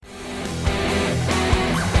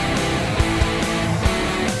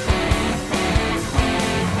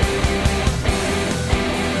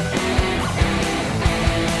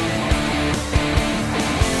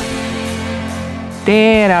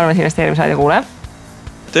Tere, arvamus investeerimisraadio kuule.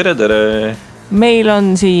 Tere! Meil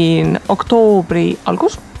on siin oktoobri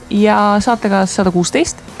algus ja saatega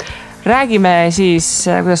 116. Räägime siis,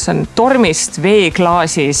 kuidas on tormist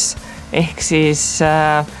veeklaasis ehk siis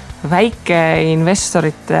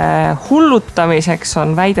väikeinvestorite hullutamiseks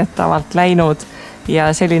on väidetavalt läinud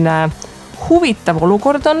ja selline huvitav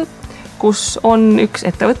olukord on, kus on üks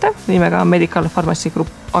ettevõte nimega Medical Pharmacy Group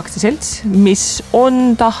aktsiaselts, mis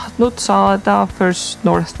on tahtnud saada First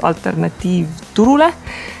North alternatiivturule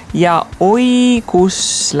ja oi,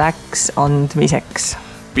 kus läks andmiseks.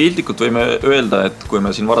 Piltlikult võime öelda, et kui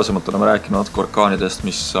me siin varasemalt oleme rääkinud natuke orkaanidest,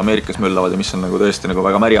 mis Ameerikas möllavad ja mis on nagu tõesti nagu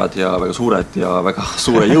väga märjad ja väga suured ja väga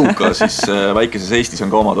suure jõuga, siis väikeses Eestis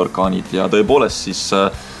on ka omad orkaanid ja tõepoolest siis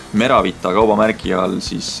Meravita kaubamärgi all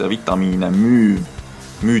siis vitamiine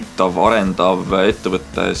müütav, arendav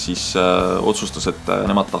ettevõte siis otsustas, et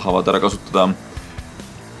nemad tahavad ära kasutada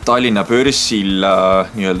Tallinna börsil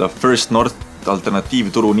nii-öelda First North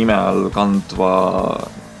alternatiivturu nime all kandva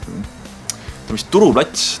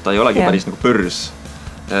turuplats, ta ei olegi päris nagu börs.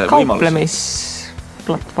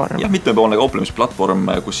 Kauplemisplatvorm. Jah, mitmepoolne kauplemisplatvorm,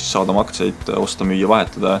 kus siis saad oma aktsiaid osta, müüa,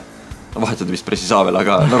 vahetada vist pressi saa veel,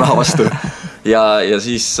 aga no raha vastu. Ja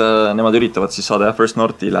siis nemad üritavad siis saada First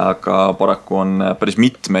Northile, aga paraku on päris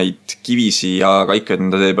mitmeid kivisi ja kaikaid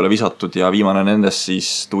nende tee peale visatud ja viimane nendest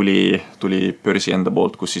siis tuli börsi enda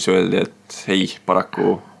poolt, kus siis öeldi, et ei,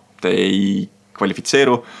 paraku te ei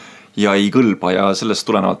kvalifitseeru ja ei kõlba ja sellest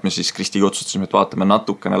tulenevalt me siis Kristiga otsustasime, et vaatame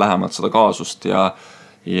natukene lähemalt seda kaasust ja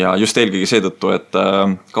just eelkõige seetõttu, et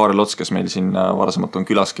Kaarel Ots, kes meil siin varasemalt on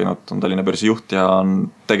külas käinud, on Tallinna börsi juht ja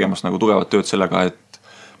on tegemas nagu tugevat tööd sellega, et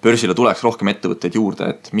börsile tuleks rohkem ettevõtteid juurde,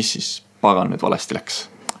 et mis siis pagan nüüd valesti läks.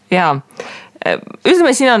 Jaa,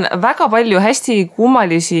 ütleme, siin on väga palju hästi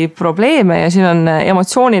kummalisi probleeme ja siin on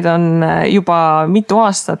emotsioonid on juba mitu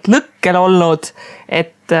aastat lõkkel olnud,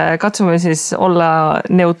 et katsume siis olla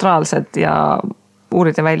neutraalsed ja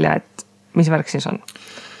uurida välja, et mis värk siis on.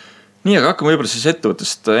 Nii, aga hakkame võib-olla siis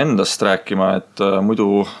ettevõttest endast rääkima, et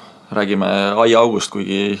muidu räägime aiaugust,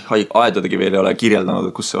 kuigi aedadegi veel ei ole kirjeldanud,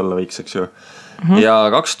 et kus see olla võiks, eks ju. Ja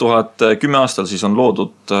 2010 aastal siis on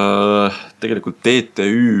loodud tegelikult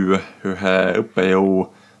TTÜ ühe õppejõu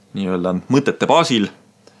nii-öelda mõtete baasil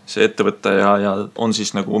see ettevõte ja on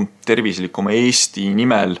siis nagu tervislik oma Eesti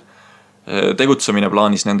nimel tegutsemine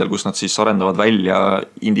plaanis nendel, kus nad siis arendavad välja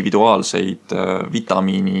individuaalseid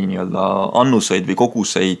vitamiini nii-öelda annuseid või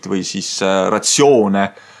koguseid või siis ratsioone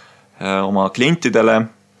oma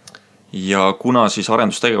klientidele. Ja kuna siis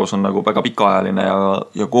arendustegevus on nagu väga pikaajaline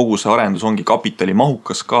ja kogu see arendus ongi kapitali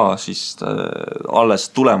mahukas ka, siis alles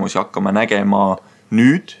tulemusi hakkame nägema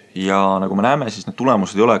nüüd ja nagu me näeme, siis need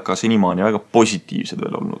tulemused ei ole ka senimaani väga positiivsed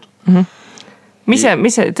veel olnud. Mis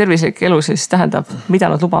see tervislik elu siis tähendab?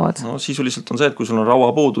 Mida nad lubavad? No sisuliselt on see, et kui sul on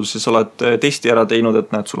rauapuudus ja sa oled testi ära teinud,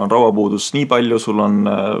 et näed, sul on rauapuudus nii palju, sul on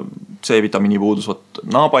C-vitamiini puudus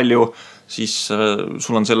naa palju, siis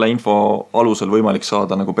sul on selle info alusel võimalik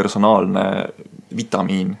saada nagu personaalne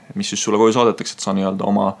vitamiin, mis siis sulle koju saadetakse, et sa nii-öelda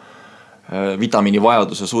oma vitamiini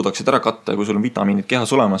vajaduse suudaksid ära katta ja kui sul on vitamiinid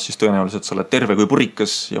kehas olemas, siis tõenäoliselt sa oled terve kui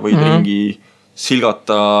purikas ja võid ringi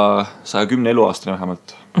silgata 110 eluaastani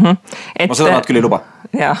vähemalt. Ma seda nad küll ei luba.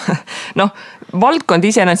 Ja, valdkond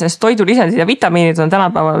iseenesest toidulisandid ja vitamiinid on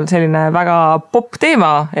tänapäeval selline väga pop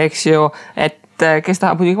teema, eks ju, et kes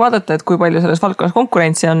tahab muidugi vaadata, et kui palju selles valdkonnas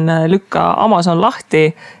konkurentsi on, lükka Amazon lahti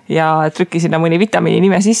ja trükki sinna mõni vitamiini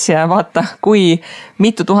nime sisse ja vaata, kui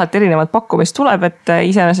mitu tuhat erinevat pakkumist tuleb, et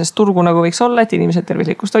iseenesest turgu nagu võiks olla, et inimesed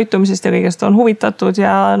tervislikust toitumisest ja kõigest on huvitatud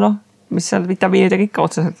ja mis seal vitamiinidega ikka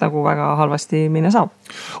otseselt nagu väga halvasti minna saab.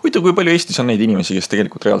 Huvitav, kui palju Eestis on neid inimesi, kes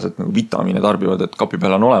tegelikult reaalselt nagu vitamiine tarbivad, et kapi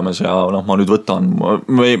peal on olemas ja ma nüüd võtan,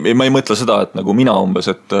 ma ei mõtle seda, et nagu mina umbes,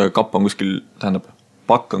 et kapp on kuskil, tähendab,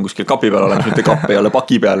 pakk on kuskil kapi peal olemas, mitte kapp ei ole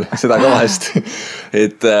paki peal, seda ka vahest.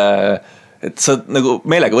 Et sa nagu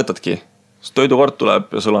meelega võtadki. Toidukord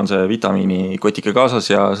tuleb ja sul on see vitamiini kotike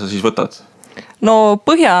kaasas ja sa siis võtad. No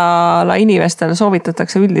Põhjala inimestel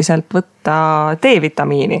soovitatakse üldiselt võtta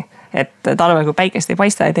D-vitamiini, et talvel kui päikest ei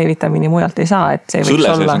paista ja D-vitamiini mujalt ei saa, et see võiks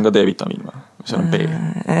õlle olla. Sees on ka D-vitamiin või? See on B.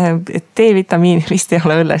 D-vitamiin vist ei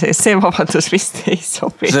ole õlle sees, see vabandus vist ei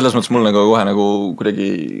sobi. Selles mõttes mul nagu kohe nagu kuidagi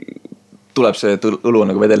tuleb see õlu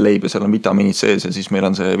nagu vedelleib ja seal on vitamiinid sees ja siis meil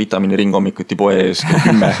on see vitamiini ring hommikuti poe ees,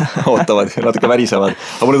 10 ootavad ja natuke värisevad.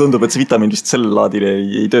 Aga mulle tundub, et see vitamiin vist selle laadil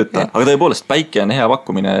ei tööta. Aga tõepoolest, päike on hea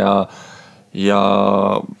pakkumine ja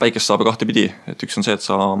päikest saab kahte pidi, et üks on see, et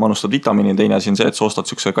sa manustad vitamiini, teine asi on see, et sa ostad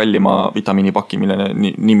siukse kallima vitamiinipaki, mille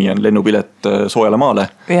nimi on lennupilet soojale maale.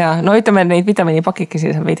 Ja, no ütleme, neid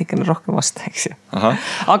vitamiinipakikesi saab veidikene rohkem osta, eks ju.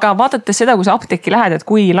 Aga vaadates seda, kui sa apteeki lähed, et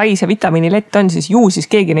kui lai see vitamiinilett on, siis ju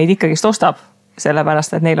siis keegi neid ikkagist ostab,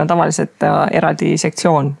 sellepärast, et neil on tavaliselt eraldi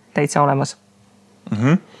sektsioon täitsa olemas.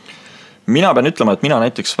 Mina pean ütlema, et mina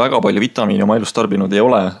näiteks väga palju vitamiini oma elus tarbinud ei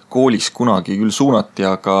ole, koolis kunagi küll suunati,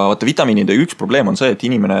 aga vaata vitamiinide üks probleem on see, et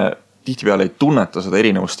inimene tihtipeale ei tunneta seda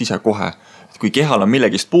erinevust ise kohe. Et kui kehal on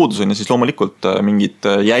millegist puudus, siis loomulikult mingid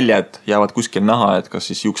jäljed jäävad kuskil näha, et kas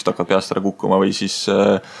siis juuksed hakkavad peast ära kukkuma või siis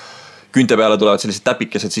küünte peale tulevad sellised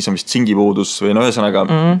täpikesed, siis on vist singipuudus või no ühesõnaga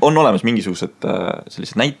on olemas mingisugused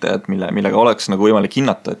sellised näitajad, millega oleks nagu võimalik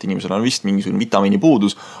hinnata, et inimesel on vist mingisugune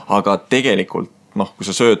vitamiinipuudus, aga tegelikult kui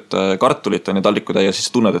sa sööd kartulit on ja taldrikutäie, siis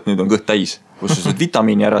tunned, et nüüd on kõht täis. Kui sa sööd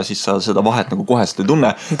vitamiini ära, siis sa seda vahet nagu kohest ei tunne.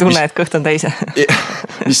 Ei tunne, et kõht on täis.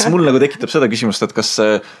 Mis mul nagu tekitab seda küsimust, et kas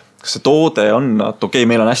see toode on, et okei,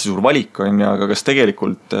 meil on hästi suur valik, aga kas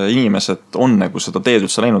tegelikult inimesed on nagu seda teed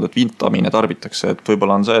üldse läinud, et vitamiine tarbitakse, et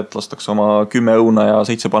võib-olla on see, et lastakse oma 10 õuna ja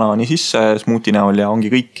 7 banaani sisse smuuti näol ja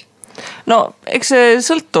ongi kõik. No, eks see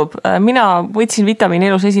sõltub. Mina võtsin vitamiini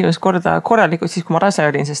elus esimest korda korralikult siis, kui ma rase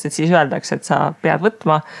olin, sest et siis öeldakse, et sa pead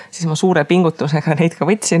võtma, siis ma suure pingutusega neid ka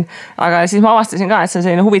võtsin. Aga siis ma avastasin ka, et see on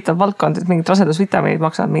selline huvitav valdkond, et mingid rasedusvitamiinid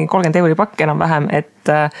maksavad mingi 30 € pakk enam vähem,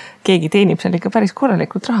 et keegi teenib seal ikka päris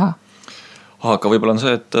korralikult raha. Aga võib-olla on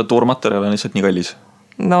see, et toormaterjal on lihtsalt nii kallis.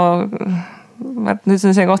 No nüüd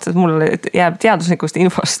on see koht, et mul jääb teaduslikust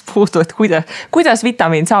infost puudu, et kuidas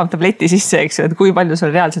vitamiin saab tableti sisse, eks ju, et kui palju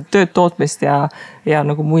seal reaalselt tööd tootmist ja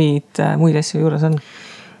nagu muid asju juures on.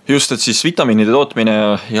 Just, et siis vitamiinide tootmine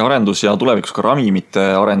ja arendus ja tulevikus ka ravimite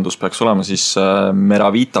arendus peaks olema siis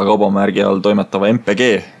Meravita kaubamärgi all toimetava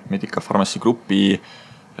MPG, Medica Pharmacy Grupi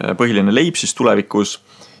põhiline leib siis tulevikus.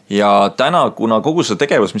 Ja täna, kuna kogu see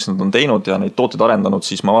tegevus, mis nad on teinud ja neid tooteid arendanud,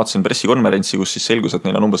 siis ma vaatasin pressikonverentsi, kus siis selgus, et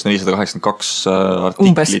neil on umbes 482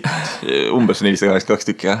 artiklit. Umbes 482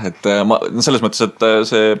 tükki, jah. Et selles mõttes, et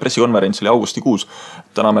see pressikonverents oli augustikuus.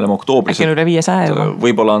 Täna me oleme oktoobris. Äkki on üle 500 juba.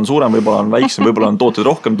 Võib-olla on suurem, võib-olla on väiksem, võib-olla on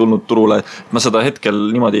tooted rohkem tulnud turule. Ma seda hetkel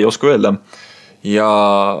niimoodi ei oska öelda. Ja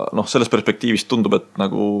selles perspektiivist tundub, et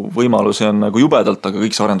nagu võimalusi on nagu jubedalt, aga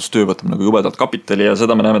kõik see arendustöö võtab nagu jubedalt kapitali ja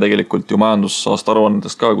seda me näeme tegelikult ju majandusaasta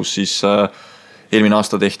aruandest ka, kus siis eelmine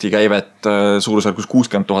aasta tehti käivet suurusjärgus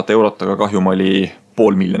 60 000 €, aga kahjum oli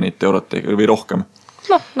 500 000 eurot või rohkem.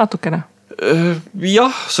 Natukene.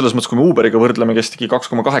 Jah, selles mõttes, kui me Uberiga võrdleme, kes tegi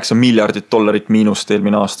 $2,8 miljardit miinust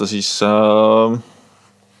eelmine aasta, siis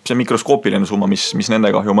see mikroskoopiline summa, mis nende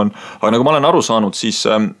kahjum on. Aga nagu ma olen aru saanud, siis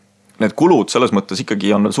need kulud selles mõttes ikkagi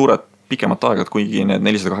on veel suured pikemat aega, et kuigi need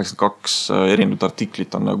 482 erinevad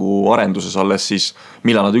artiklit on nagu arenduses alles, siis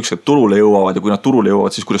millal nad ükskord turule jõuavad ja kui nad turule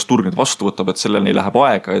jõuavad, siis kuidas turg need vastu võtab, et selleni läheb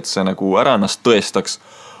aega, et see nagu ära ennast tõestaks.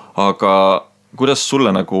 Aga kuidas sulle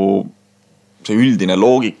nagu see üldine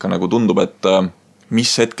loogika nagu tundub, et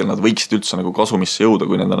mis hetkel nad võiksid üldse nagu kasumisse jõuda,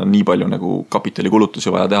 kui nendel on nii palju nagu kapitalikulutusi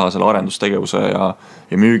vaja teha selle arendustegevuse ja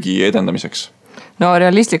müügi edendamiseks? No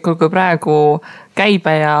realistlikult, kui praegu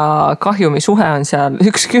käibe ja kahjumi suhe on seal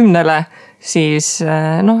 1:10, siis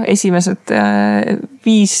esimesed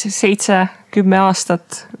 5, 7, 10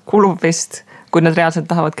 aastat kulub vist, kui nad reaalselt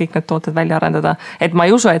tahavad kõik need tooted välja arendada. Et ma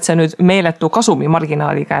ei usu, et see nüüd meeletu kasumi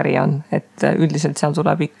marginaaliga äri on, et üldiselt seal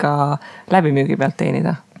tuleb ikka läbimüügi pealt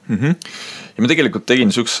teenida. Ja ma tegelikult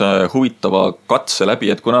tegin sükse huvitava katse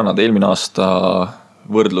läbi, et kuna nad eelmine aasta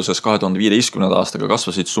võrdluses 2015. aastaga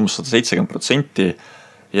kasvasid umbes 170%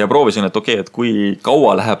 ja proovisin, et okei, et kui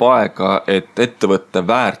kaua läheb aega, et ettevõtte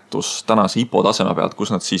väärtus tänase IPO taseme pealt,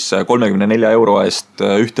 kus nad siis 34 € eest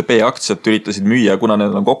ühte B-aktsiat üritasid müüa, kuna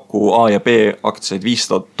need on kokku A ja B aktsiaid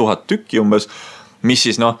 500 000 tükki umbes, mis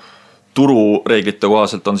siis turureeglite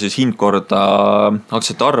kohaselt on siis hind korda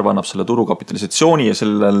aktsiate arv annab selle turukapitalisatsiooni ja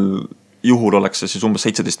sellel juhul oleks see siis umbes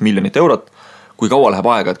 17 miljonit eurot. Kui kaua läheb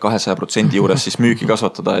aega, et 200% juures siis müüki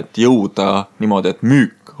kasvatada, et jõuda niimoodi, et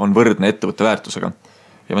müük on võrdne ettevõtte väärtusega.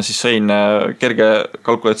 Ja ma siis sain kerge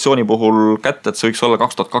kalkulatsiooni puhul kätte, et see võiks olla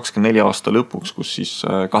 2024 aasta lõpuks, kus siis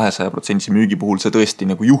 200% müügi puhul see tõesti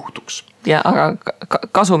nagu juhtuks. Ja, aga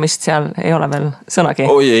kasumist seal ei ole veel sõnagi.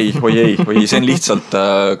 Oi ei, see on lihtsalt,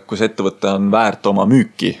 kui see ettevõte on väärt oma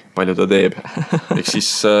müüki, palju ta teeb. Ehk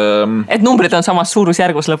siis et numbrid on samas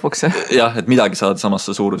suurusjärgus lõpuks. Jah, et midagi saad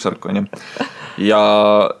samasse suurusjärku on ju. Ja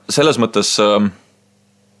selles mõttes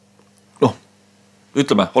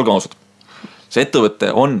ütleme, olge ausad. See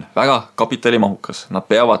ettevõte on väga kapitalimahukas. Nad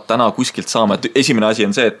peavad täna kuskilt saama, et esimene asi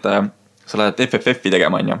on see, et sa lähed FFF-i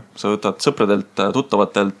tegema, on ju. Sa võtad sõpradelt,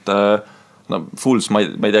 tuttavatelt, Fools, ma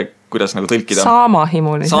ei tea, kuidas nagu tõlkida.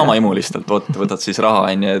 Saamahimulistelt. Võtad siis raha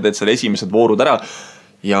ja teed selle esimesed voorud ära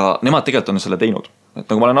ja nemad tegelikult on selle teinud. Et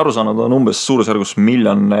nagu ma olen aru saanud, on umbes suurusjärgus 1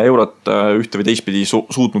 miljon eurot ühte või teistpidi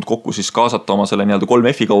suutnud kokku siis kaasata oma selle nii-öelda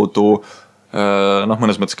 3F-i kaudu,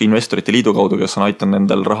 mõnes mõttes ka Investorite Liidu kaudu, kes on aitanud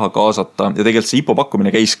nendel raha kaasata ja tegelikult see IPO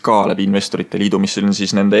pakkumine käis ka läbi Investorite Liidu, mis on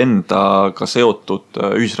siis nende endaga seotud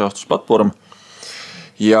ühisrahastusplatvorm.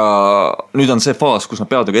 Ja nüüd on see faas, kus nad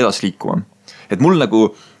peavad edasi liikuma. Et mul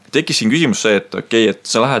nagu tekkis siin küsimus see, et okei, et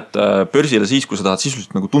sa lähed börsile siis, kui sa tahad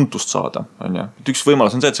sisuliselt nagu tuntust saada. Et üks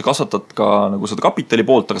võimalus on see, et sa kasvatad ka nagu seda kapitali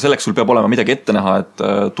poolt, aga selleks sul peab olema midagi ette näha, et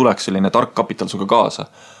tuleks selline tark kapital suga kaasa.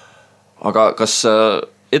 Aga kas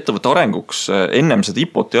ettevõtte arenguks ennem seda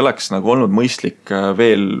IPO-t ei oleks nagu olnud mõistlik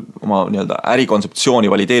veel oma nii-öelda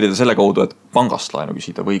ärikontseptsiooni valideerida selle kaudu, et pangast laenu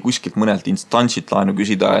küsida või kuskilt mõnelt instantsilt laenu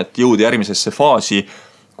küsida, et jõuda järgmisesse faasi,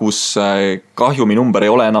 kus kahjumi number ei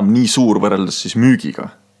ole enam nii suur võrreldes siis müügiga?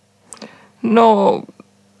 No,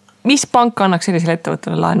 mis pank annaks sellisele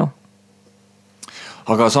ettevõttele laenu?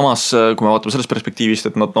 Aga samas, kui me vaatame sellest perspektiivist,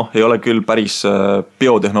 et nad ei ole küll päris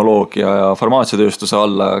biotehnoloogia ja farmaatsiatööstuse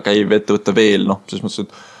alla käiv ettevõtte veel, selles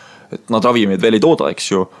mõttes, et nad ravimeid veel ei tooda, eks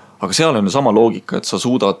ju. Aga seal on sama loogika, et sa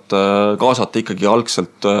suudad kaasata ikkagi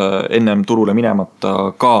algselt ennem turule minemata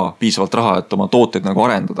ka piisavalt raha, et oma tooteid nagu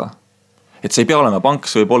arendada. Et see ei pea olema pank,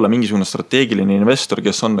 see võib olla mingisugune strateegiline investor,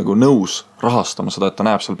 kes on nagu nõus rahastama seda, et ta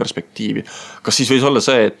näeb seal perspektiivi. Kas siis võis olla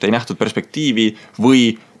see, et ei nähtud perspektiivi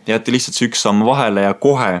või jäeti lihtsalt see üks samm vahele ja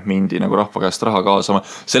kohe mindi nagu rahva käest raha kaasama.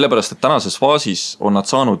 Sellepärast, et tänases faasis on nad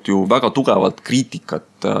saanud ju väga tugevalt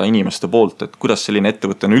kriitikat inimeste poolt, et kuidas selline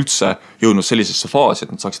ettevõte on üldse jõudnud sellisesse faasi,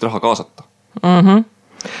 et nad saaksid raha kaasata.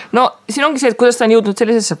 No siin ongi see, et kuidas ta on jõudnud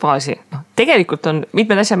sellisesse faasi. Tegelikult on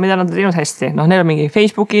mitmed asjad, mida nad on teinud hästi. Neil on mingi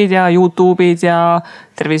Facebookid ja YouTube'id ja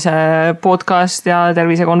tervise podcast ja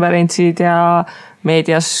tervisekonverentsid ja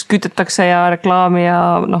meedias kütetakse ja reklaami ja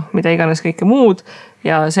mida iganes kõike muud.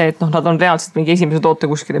 Ja see, et nad on reaalselt mingi esimese toote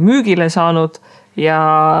kuskile müügile saanud ja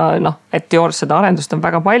et teoorias seda arendust on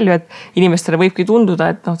väga palju, et inimestele võibki tunduda,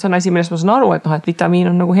 et see on asi, millest ma saan aru, et vitamiin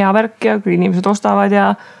on nagu hea värk ja kui inimesed ostavad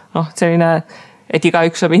ja selline, et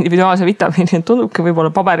igaüks saab individuaalse vitamiini, et tundubki võib-olla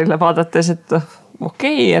paberile vaadates, et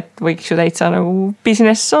okei, et võiks ju täitsa nagu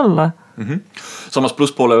business olla. Samas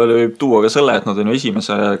plusspoole võib tuua ka selle, et nad on ju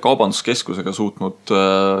esimese kaubanduskeskusega suutnud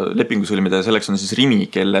lepingu sõlmida ja selleks on siis Rimi,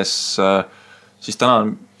 kelles siis täna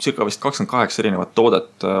on circa vist 28 erinevat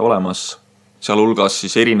toodet olemas, seal hulgas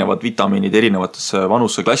siis erinevad vitamiinid erinevatesse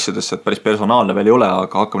vanusseklassidesse, et päris personaalne veel ei ole,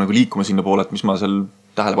 aga hakkame nagu liikuma sinna poole, et mis ma seal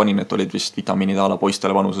tähele panin, et olid vist vitamiinid ala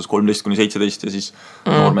poistele vanuses 13-17 ja siis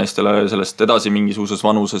noormeestele sellest edasi mingisuguses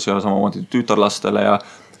vanuses ja samamoodi tütarlastele ja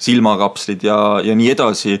silmakapslid ja nii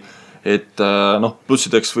edasi. Et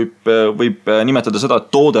plussideks võib nimetada seda, et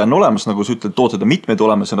toode on olemas, nagu sa ütled, tooted on mitmeid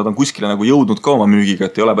olemas ja nad on kuskile nagu jõudnud ka oma müügiga,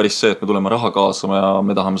 et ei ole päris see, et me tuleme raha kaasama ja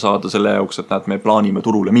me tahame saada selle jaoks, et me plaanime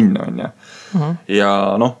turule minna. Ja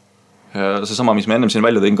see sama, mis me ennem siin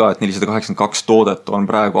välja tõin ka, et 482 toodet on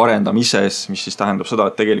praegu arendamises, mis siis tähendab seda,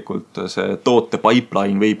 et tegelikult see toote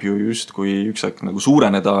pipeline võib ju just kui üks aeg nagu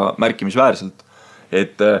suureneda märkimisväärselt.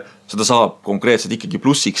 Et seda saab konkreetselt ikkagi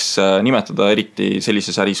plussiks nimetada, eriti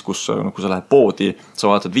sellises äris, kus sa lähed poodi, sa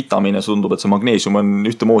vaatad vitamiine, tundub, et see magneesium on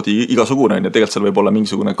ühtemoodi igasugune, ja tegelikult seal võib olla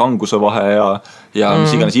mingisugune kanguse vahe ja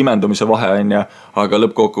mis iganes imendumise vahe, aga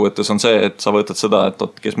lõppkokkuvõttes on see, et sa võtad seda,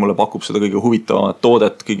 et kes mulle pakub seda kõige huvitavamat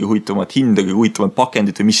toodet, kõige huvitavamat hinda, kõige huvitavamat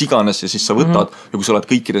pakendit või mis iganes ja siis sa võtad ja kui sa oled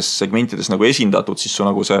kõikides segmentides nagu esindatud, siis su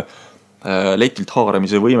nagu see letilt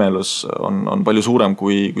haaramise võimelus on palju suurem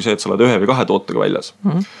kui see, et sa oled 1 või 2 tootega väljas.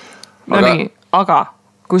 Aga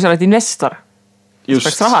kui sa oled investor, siis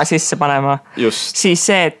peaks raha sisse panema, siis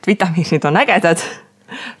see, et vitamiinid on ägedad,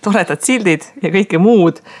 toredad sildid ja kõike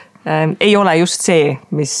muud ei ole just see,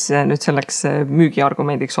 mis nüüd selleks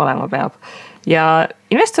müügiargumendiks olema peab. Ja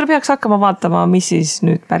investor peaks hakkama vaatama, mis siis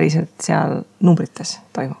nüüd päriselt seal numbrites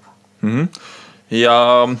toimub. Ja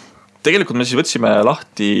tegelikult me siis võtsime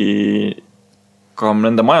lahti ka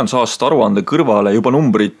nende majandusaasta aruande kõrvale juba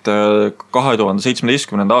numbrid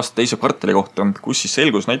 2017. aasta teise kvartali kohta, kus siis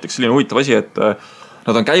selgus näiteks selline huvitav asi, et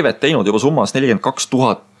nad on käivet teinud juba summas 42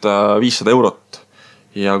 500 eurot.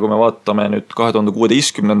 Ja kui me vaatame nüüd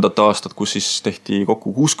 2016. aastat, kus siis tehti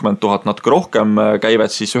kokku 60 000 natuke rohkem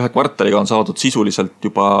käivet, siis 1 kvartaliga on saadud sisuliselt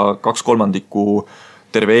juba 2/3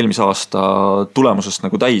 terve eelmise aasta tulemusest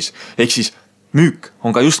nagu täis. Ehk siis müük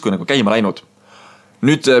on ka justkui nagu käima läinud.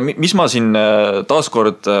 Nüüd, mis ma siin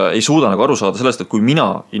taaskord ei suuda nagu aru saada sellest, et kui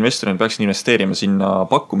mina investorina peaksin investeerima sinna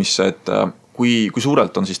pakkumisse, et kui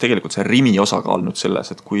suurelt on siis tegelikult see Rimi osakaal nüüd selles,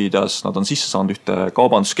 et kuidas nad on sisse saanud ühte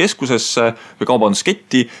kaubanduskeskusesse või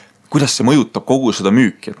kaubandusketti, kuidas see mõjutab kogu seda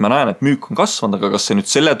müüki, et ma näen, et müük on kasvanud, aga kas see nüüd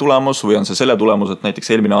selle tulemus või on see selle tulemus, et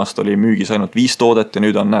näiteks eelmine aasta oli müügis ainult 5 toodet ja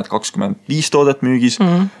nüüd on 25 toodet müügis,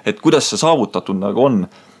 et kuidas see saavutatud nagu on.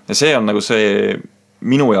 Ja see on nagu see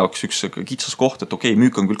minu jaoks üks kitsas koht, et okei,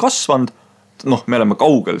 müük on küll kasvanud, me oleme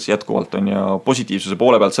kaugel jätkuvalt on ja positiivsuse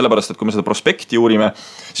poole pealt, sellepärast, et kui me seda prospekti uurime,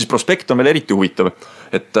 siis prospekt on veel eriti huvitav.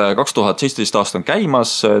 Et 2017 aasta on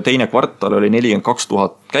käimas, teine kvartal oli 42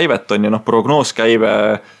 000 käivet on ja prognooskäive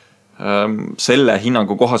selle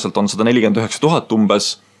hinnangu kohaselt on 149 000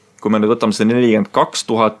 umbes. Kui me nüüd võtame seda 42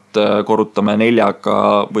 000, korrutame 4-ga,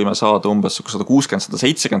 võime saada umbes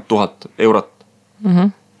 160-170 000 eurot.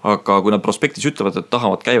 Aga kui nad prospektis ütlevad, et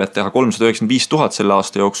tahavad käivet teha 395 000 selle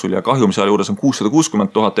aasta jooksul ja kahjum seal juures on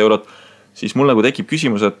 660 000 eurot, siis mul nagu tekib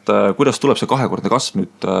küsimus, et kuidas tuleb see kahekordne kasv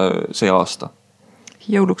nüüd see aasta?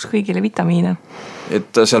 Jõuluks kõigile vitamiine.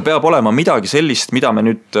 Et seal peab olema midagi sellist, mida me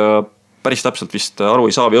nüüd päris täpselt vist aru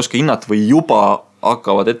ei saa või oska hinnata või juba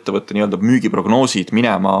hakkavad ettevõtte nii-öelda müügiprognoosid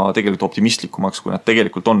minema tegelikult optimistlikumaks, kui nad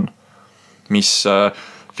tegelikult on. Mis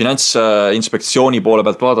Finantsinspektsiooni poole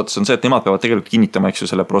pealt vaadates on see, et nemad peavad tegelikult kinnitama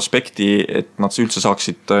selle prospekti, et nad üldse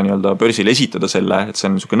saaksid nii-öelda börsil esitada selle, et see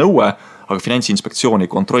on niisugune nõue, aga Finantsinspektsioon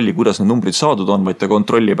ei kontrolli, kuidas need numbrid saadud on, vaid ta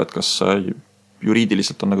kontrollib, et kas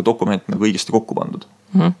juriidiliselt on nagu dokument nagu õigesti kokku pandud.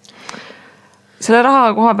 Selle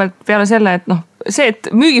raha koha pealt peale selle, et see, et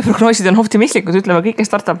müügiprognoosid on optimistlikud, ütleme kõik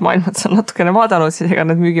startup maailmad on natukene vaadanud, siis ega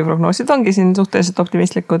need müügiprognoosid ongi siin suhteliselt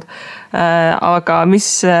optimistlikud. Aga mis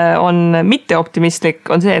on mitte optimistlik,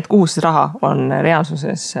 on see, et kuhu see raha on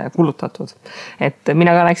reaalsuses kulutatud. Et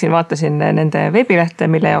mina ka läksin, vaatasin nende veebilehte,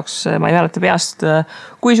 mille jaoks ma ei mäleta peast,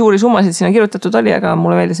 kui suuri summasid sinna kirjutatud oli, aga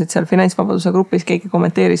mulle meeldis, et seal finantsvabaduse grupis keegi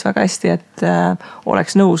kommenteeris väga hästi, et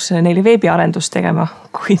oleks nõus neile veebiarendust tegema,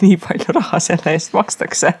 kui nii palju raha selle eest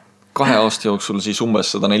makstakse. 2 aasta jooksul siis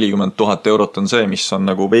umbes 140 000 eurot on see, mis on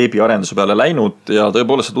nagu veebiarenduse peale läinud ja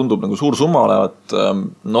tõepoolest see tundub nagu suur summa olevat.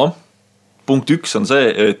 Punkt 1 on see,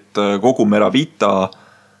 et kogu Meravita,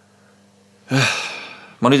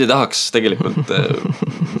 ma nüüd ei tahaks tegelikult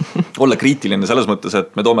olla kriitiline selles mõttes,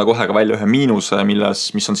 et me toome kohe ka välja ühe miinuse,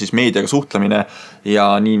 mis on siis meediaga suhtlemine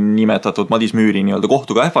ja nii nimetatud Madis Müüri nii-öelda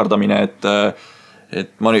kohtuga ähvardamine, et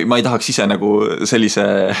ma ei tahaks ise nagu sellise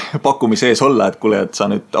pakkumise ees olla, et kuule, et sa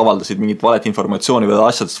nüüd avaldasid mingit valet informatsiooni või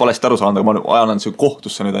asjadest valesti aru saanud, aga ma ajan see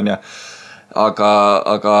kohtusse nüüd on ja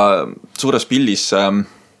aga suures pildis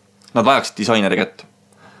nad vajaksid disaineri kätt.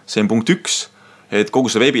 See on punkt 1, et kogu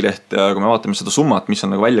see veebileht, kui me vaatame seda summat, mis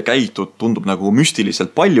on nagu välja käidud, tundub nagu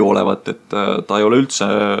müstiliselt palju olevat, et ta ei ole üldse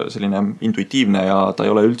selline intuitiivne ja ta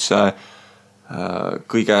ei ole üldse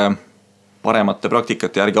kõige paremate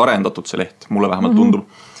praktikate järgi arendatud see leht, mulle vähemalt tundub.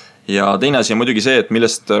 Ja teine asi on muidugi see, et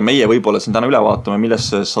millest meie võib-olla siin täna üle vaatame, millest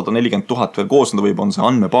see 140 000 veel koosneda võib, on see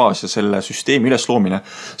andmebaas ja selle süsteemi üles loomine.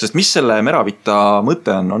 Sest mis selle Meravita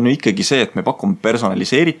mõte on ikkagi see, et me pakume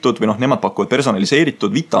personaliseeritud või nemad pakuvad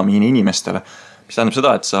personaliseeritud vitamiini inimestele. Mis tähendab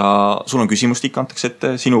seda, et sul on küsimustik antakse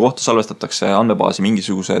ette, sinu kohta salvestatakse andmebaasi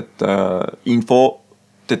mingisugused info,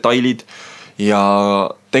 detailid ja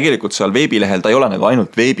tegelikult seal veebilehel ta ei ole nagu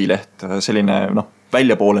ainult veebileht, selline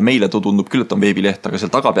väljapoole meile tundub küll, et on veebileht, aga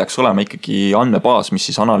seal taga peaks olema ikkagi andmebaas, mis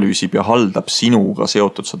siis analüüsib ja haldab sinuga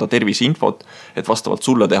seotud seda terviseinfot, et vastavalt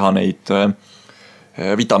sulle teha neid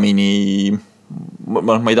vitamiini,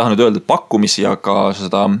 ma ei taha nüüd öelda pakkumisi, aga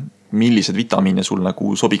seda millised vitamiine sul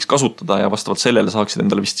nagu sobiks kasutada ja vastavalt sellele saaksid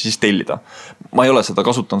endale vist siis tellida. Ma ei ole seda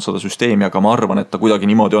kasutanud, seda süsteemi, aga ma arvan, et ta kuidagi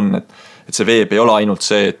niimoodi on, et see veeb ei ole ainult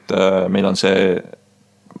see, et meil on see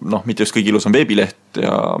mitte just kõige ilusam veebileht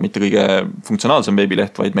ja mitte kõige funktsionaalsem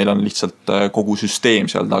veebileht, vaid meil on lihtsalt kogu süsteem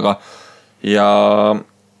seal taga. Ja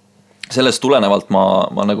sellest tulenevalt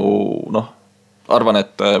ma nagu arvan,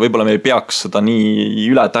 et võib-olla me ei peaks seda nii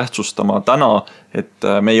üle tähtsustama täna, et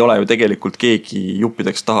me ei ole ju tegelikult keegi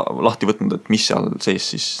juppideks lahti võtnud, et mis seal sees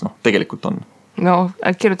siis tegelikult on.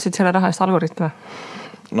 Kirjutasid selle raha eest algoritme.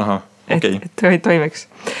 Okay. Et toimiks.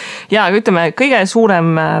 Ja ütleme, kõige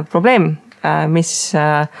suurem probleem, mis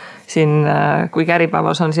siin, kuigi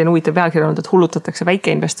Äripäevas on siin huvitav pealkiri olnud, et hullutatakse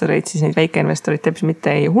väikeinvestoreid, siis neid väikeinvestoreid teeb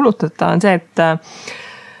mitte ei hullutata, on see, et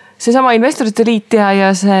seesama investorite liit ja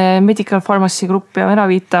see Medical Pharmacy Group ja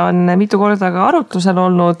Meravita on mitu korda ka arutlusel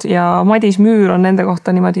olnud ja Madis Müür on nende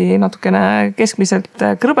kohta niimoodi natukene keskmiselt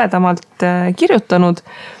krõbedamalt kirjutanud.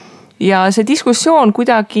 Ja see diskussioon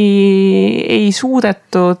kuidagi ei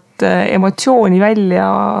suudetud emotsiooni välja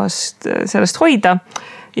sellest hoida.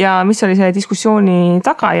 Ja mis oli see diskussiooni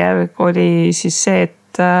tagajärg, oli siis see,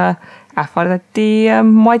 et ähvardati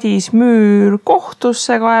Madis Müür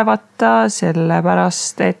kohtusse kaevata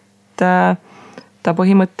sellepärast, et ta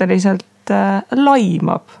põhimõtteliselt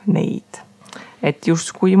laimab neid. et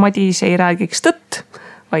just kui Madis ei räägiks tõtt,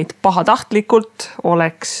 vaid pahatahtlikult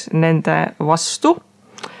oleks nende vastu.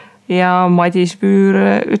 Ja Madis Müür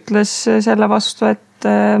ütles selle vastu, et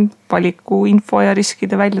valiku info ja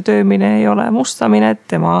riskide väljatöömine ei ole mustamine, et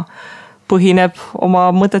tema põhineb oma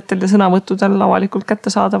mõtetel ja sõnavõttudel avalikult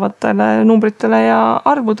kättesaadavatele numbritele ja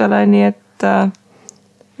arvudele, nii et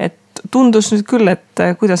tundus nüüd küll, et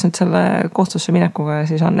kuidas nüüd selle kohtusse minekuga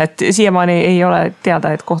siis on, et siiamaani ei ole teada,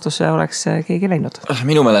 et kohtusse oleks keegi läinud.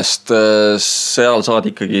 Minu meelest seal saad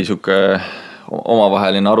ikkagi siuke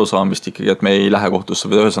omavaheline arusaamist ikkagi, et me ei lähe kohtusse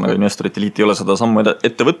või ühesõnaga investorite liit ei ole seda sammu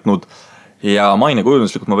ette võtnud ja maine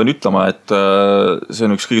kujunduslikult ma pean ütlema, et see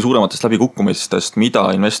on üks kõige suurematest läbikukkumistest, mida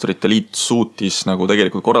investorite liit suutis nagu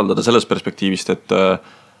tegelikult korraldada selles perspektiivist, et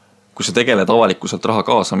kui sa tegeled avalikkuselt raha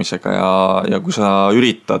kaasamisega ja kui sa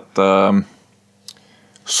üritad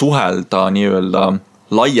suhelda nii-öelda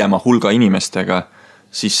laiema hulga inimestega,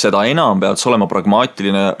 siis seda enam pead sa olema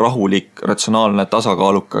pragmaatiline, rahulik, ratsionaalne,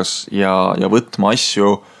 tasakaalukas ja võtma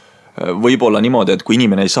asju võib-olla niimoodi, et kui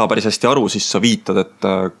inimene ei saa päris hästi aru, siis sa viitad, et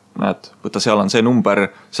näed, võta seal on see number,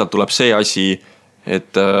 sealt tuleb see asi,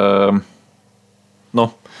 et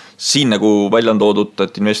siin nagu välja on toodud,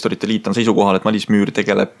 et investorite liit on seisukohal, et Madis Müür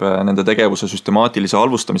tegeleb nende tegevuse süstemaatilise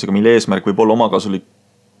halvustamisega, mille eesmärk võib olla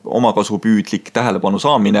omakasupüüdlik tähelepanu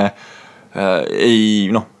saamine.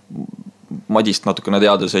 Madist natukene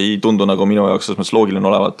teades ei tundu nagu minu jaoks selles mõttes loogiline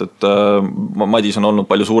olevat, et Madis on olnud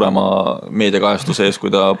palju suurema meediakajastuse ees,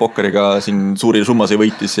 kui ta pokkeriga siin suuri summasid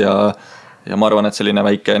võitis ja ma arvan, et selline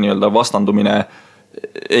väike nii-öelda vastandumine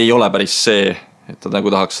ei ole päris see, et ta nagu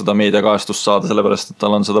tahaks seda meediakajastust saada, sellepärast, et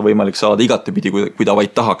tal on seda võimalik saada igatepidi, kui ta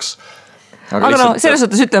vaid tahaks. Aga lihtsalt... selles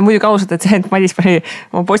suhtes ütlen muidugi ausalt, et see, et Madis pani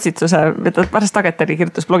oma postituse, pärast tagantjärgi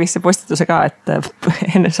kirjutas blogisse postituse ka, et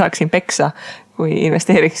enne saaksin peksa, kui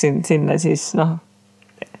investeeriksin sinna, siis jah.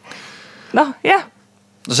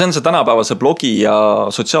 No see on see tänapäevase blogi ja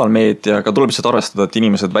sotsiaalmeediaga tuleb lihtsalt arvestada, et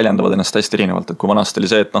inimesed väljendavad ennast hästi erinevalt, et kui vanast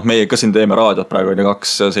oli see, et meie ka siin teeme raadiot, praegu oli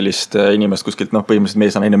 2 sellist inimest kuskilt, põhimõtteliselt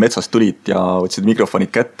mees on enne metsast tulid ja võtsid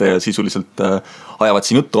mikrofonid kätte ja sisuliselt ajavad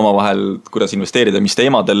siin juttu omavahel, kuidas investeerida, mis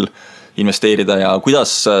teemadel investeerida ja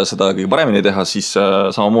kuidas seda kõige paremini teha, siis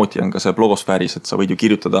samamoodi on ka see blogosfääris, et sa võid ju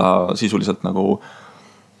kirjutada sisuliselt nagu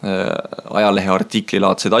ajalehe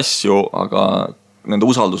artiklilaadseid asju, aga nende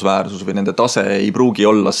usaldusväärsus või nende tase ei pruugi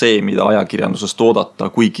olla see, mida ajakirjandusest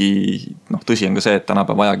oodata, kuigi tõsi on ka see, et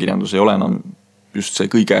tänapäeva ajakirjandus ei ole enam just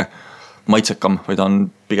see kõige maitsekam, vaid on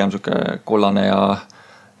pigem siuke kollane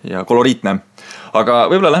ja koloriitne. Aga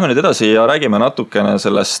võib-olla lähme nüüd edasi ja räägime natukene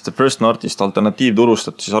sellest First Northist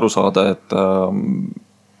alternatiivturust, et siis aru saada, et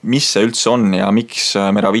mis see üldse on ja miks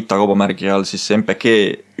Meravita kaubamärgi all siis MPG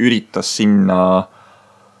üritas sinna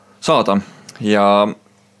saada ja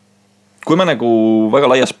kui me nagu väga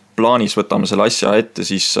laias plaanis võtame selle asja ette,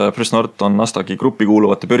 siis First North on Nasdaqi gruppi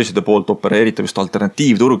kuuluvate börside poolt opereeritav just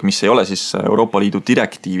alternatiivturg, mis ei ole siis Euroopa Liidu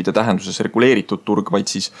direktiivide tähenduses reguleeritud turg, vaid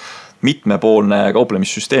siis mitmepoolne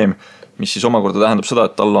kauplemissüsteem, mis siis omakorda tähendab seda,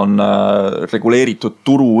 et tal on reguleeritud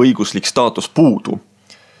turu õiguslik staatus puudu.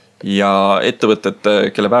 Ja ettevõtted,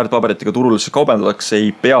 kelle väärtpaberitega turulisse kaubeldatakse,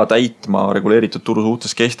 ei pea täitma reguleeritud turu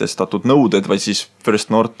suhtes kehtestatud nõuded, vaid siis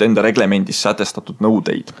First North enda reglemendis sätestatud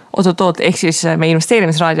nõudeid. Oot, ehk siis me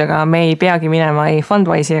investeerimisraadioga me ei peagi minema ei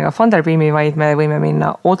Fundwise'i ega Funderbeami, vaid me võime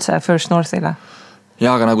minna otse First Northile.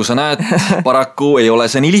 Ja aga nagu sa näed, paraku ei ole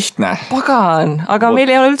see nii lihtne. Pagan, aga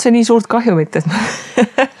meil ei ole üldse nii suurt kahjumit,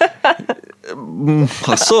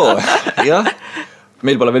 jah.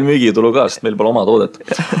 Meil pole veel müügitulu ka, sest meil pole oma toodet.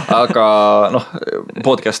 Aga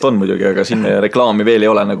podcast on muidugi, aga siin reklaami veel ei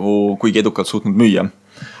ole nagu kuigi edukalt suutnud müüa.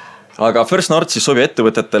 Aga First North siis sobib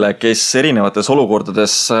ettevõtetele, kes erinevates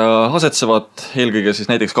olukordades asetsevad, eelkõige siis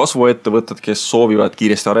näiteks kasvuettevõtted, kes soovivad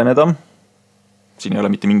kiiresti areneda. Siin ei ole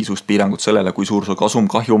mitte mingisugust piirangut sellele, kui suur su kasum,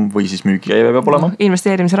 kahjum või siis müügikäive peab olema.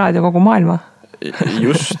 Investeerimisraadio kogu maailma.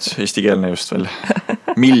 Just, eestikeelne just veel.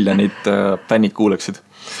 Miljonid fännid kuuleksid.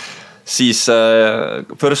 Siis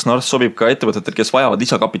First North sobib ka ettevõtetel, kes vajavad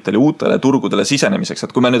lisakapitali uutele turgudele sisenemiseks.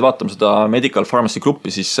 Et kui me nüüd vaatame seda Medical Pharmacy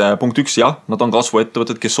gruppi, siis punkt 1, jah, nad on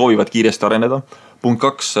kasvuettevõtted, kes soovivad kiiresti areneda. Punkt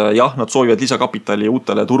 2, jah, nad soovivad lisakapitali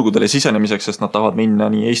uutele turgudele sisenemiseks, sest nad tahavad minna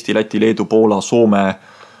nii Eesti, Läti, Leedu, Poola, Soome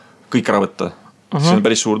kõik ära võtta. See on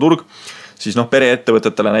päris suur turg. Siis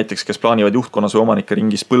pereettevõtetele näiteks, kes plaanivad juhtkonnas või omanike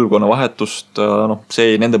ringis põlvkonna vahetust,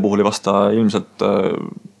 see nende puhul ei vasta ilmselt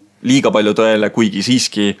liiga palju tõele, kuigi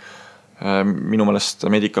siiski minu meelest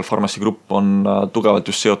Medical Pharmacy Group on tugevalt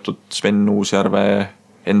just seotud Sven Uusjärve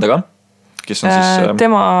endaga, kes on siis...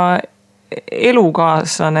 Tema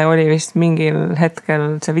elukaaslane oli vist mingil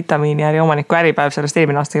hetkel see vitamiiniäri omaniku äripäev, sellest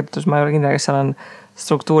eelmine aasta kirjutus, ma ei ole kindel, kes seal on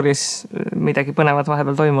struktuuris midagi põnevat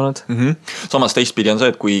vahepeal toimunud. Samas teistpidi on see,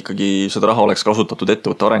 et kui ikkagi seda raha oleks kasutatud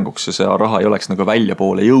ettevõtte arenguks ja see raha ei oleks nagu välja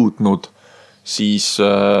poole jõudnud, siis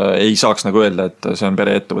ei saaks nagu öelda, et see on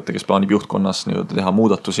pereettevõte, kes plaanib juhtkonnas teha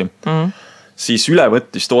muudatusi. Siis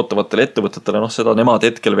ülevõttist ootavatele ettevõtetele, seda nemad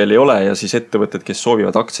hetkel veel ei ole ja siis ettevõtted, kes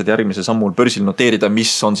soovivad aktsiad järgmise sammul börsil noteerida,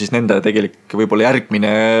 mis on siis nende tegelik võib-olla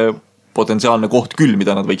järgmine potentsiaalne koht küll,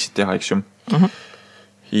 mida nad võiksid teha, eks ju.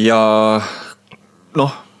 Ja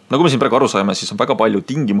nagu me siin praegu aru saime, siis on väga palju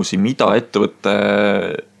tingimusi, mida ettevõtte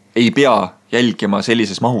ei pea jälgima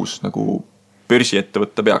sellises mahus, nagu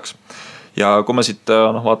börsiettevõtte peaks. Ja kui ma siit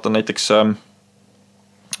vaatan näiteks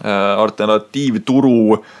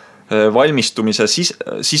alternatiivturu valmistumise,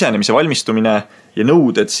 sisenemise valmistumine ja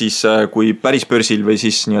nõuded, siis kui päris börsil või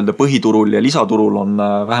siis nii-öelda põhiturul ja lisaturul on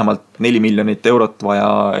vähemalt 4 miljonit eurot vaja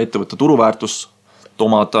ettevõtte turuväärtust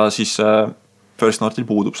omada, siis First Northil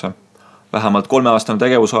puudub see. Vähemalt 3-aastane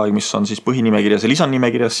tegevusaeg, mis on siis põhinimekirjas ja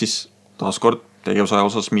lisanimekirjas, siis taaskord tegevusaja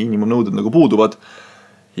osas miinimumnõuded nagu puuduvad.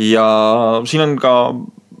 Ja siin on ka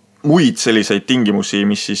muid selliseid tingimusi,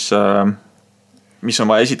 mis on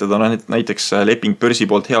vaja esitada, näiteks leping börsi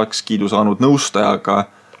poolt heakskiidu saanud nõustajaga,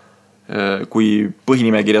 kui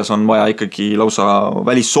põhinimekirjas on vaja ikkagi lausa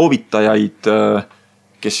välissoovitajaid,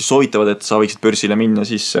 kes siis soovitavad, et sa võiksid börsile minna,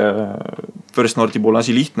 siis First Northi pool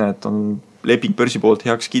asi lihtne, et on leping börsi poolt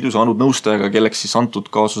heakskiidu saanud nõustajaga, kelleks siis antud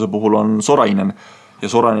kaasuse puhul on Sorainen. Ja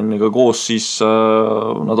Soraineniga koos siis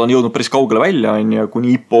nad on jõudnud päris kaugele välja, ja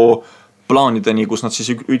kuni IPO plaanideni, kus nad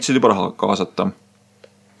siis ütlesid juba raha kaasata.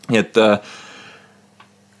 Nii et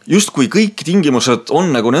just kui kõik tingimused on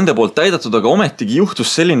nagu nende poolt täidatud, aga ometigi juhtus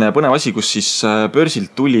selline põnev asi, kus siis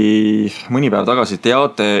börsilt tuli mõni päev tagasi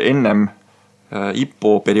teade ennem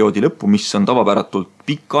IPO perioodi lõppu, mis on tavapäratult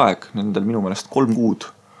pikk aeg, nendel minu meelest 3 kuud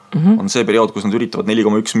on see periood, kus nad üritavad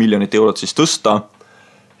 4,1 miljonit eurot siis tõsta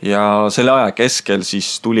ja selle aja keskel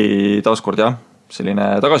siis tuli taaskord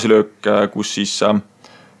selline tagasilöök, kus siis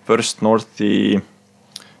First Northi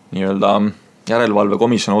nii-öelda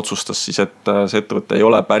järelevalvekomisjon otsustas siis, et see ettevõte ei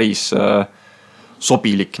ole päris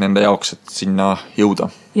sobilik nende jaoks, et sinna jõuda.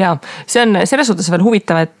 Ja see on selles suhtes veel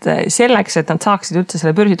huvitav, et selleks, et nad saaksid üldse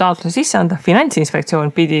selle börsitaotluse sisse anda,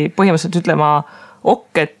 Finantsinspektsioon pidi põhimõtteliselt ütlema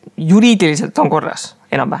et juriidiliselt on korras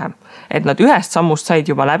enam-vähem. Et nad ühest sammust said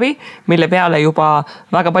juba läbi, mille peale juba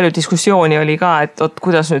väga palju diskussiooni oli ka, et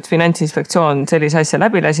kuidas nüüd Finantsinspektsioon sellise asja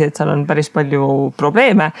läbi lasi, et seal on päris palju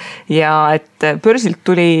probleeme ja et börsilt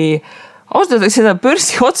tuli ausalt seda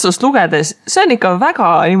börsi otsust lugedes, see on ikka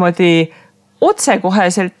väga niimoodi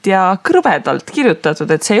otsekoheselt ja kõrbedalt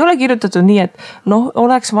kirjutatud, et see ei ole kirjutatud nii, et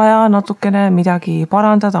oleks vaja natukene midagi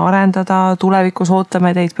parandada, arendada, tulevikus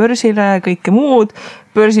ootame teid börsile, kõike muud.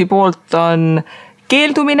 Börsi poolt on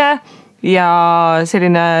keeldumine ja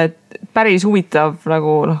selline päris huvitav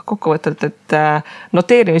nagu kokkuvõttelt, et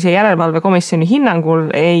noteerimise järelevalvekomisjoni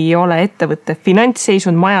hinnangul ei ole ettevõtte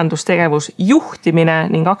finantsseisund, majandustegevus, juhtimine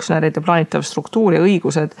ning aktsionäride plaanitav struktuur ja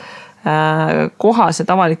õigused kohased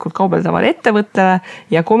avalikult kaubeldavale ettevõttele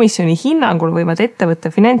ja komisjoni hinnangul võivad ettevõtte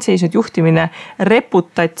finantsseisund, juhtimine,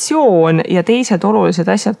 reputatsioon ja teised olulised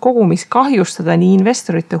asjad kogumis kahjustada nii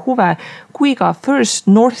investorite huve kui ka First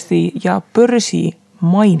Northi ja börsi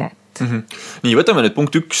mainet. Nii, võtame nüüd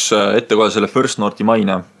punkt 1 ette kohe selle First Northi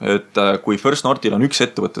maine, et kui First Northil on üks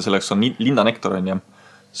ettevõte, selleks on Linda Nektar,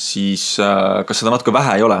 siis kas seda natuke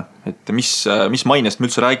vähe ei ole, et mis mainest me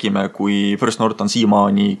üldse räägime, kui First North on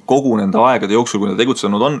siiamaani kogu nende aegade jooksul, kui nad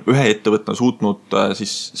tegutsenud on, ühe ettevõtna suutnud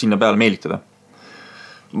siis sinna peale meelitada.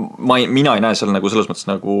 Mina ei näe seal nagu selles mõttes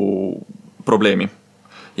nagu probleemi.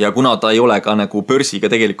 Ja kuna ta ei ole ka nagu börsiga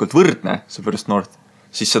tegelikult võrdne, see First North,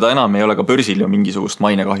 siis seda enam ei ole ka börsil ju mingisugust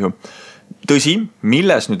mainekahju. Tõsi,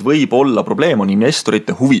 milles nüüd võib olla probleem on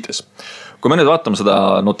investorite huvides. Kui me nüüd vaatame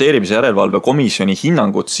seda noteerimise järelevalve komisjoni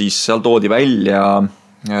hinnangut, siis seal toodi välja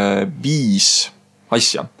 5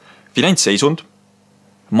 asja. Finantsseisund,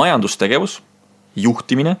 majandustegevus,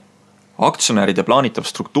 juhtimine, aktsionäride plaanitav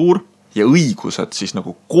struktuur ja õigused siis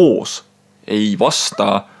nagu koos ei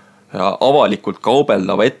vasta avalikult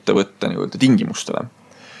kaubeldava ettevõtte tingimustele.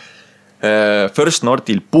 First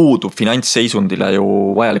Northil puudub finantsseisundile ju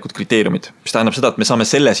vajalikud kriteeriumid, mis tähendab seda, et me saame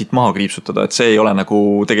selle siit maha kriipsutada, et see ei ole nagu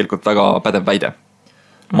tegelikult väga pädev väide.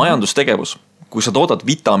 Majandustegevus, kui sa toodad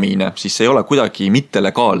vitamiine, siis see ei ole kuidagi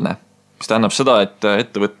mittelegaalne, mis tähendab seda, et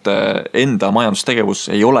ettevõtte enda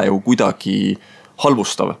majandustegevus ei ole ju kuidagi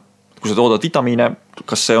halvustav. Kui sa toodad vitamiine,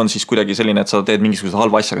 kas see on siis kuidagi selline, et sa teed mingisuguse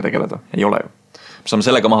halva asjaga tegeleda? Ei ole ju. Me saame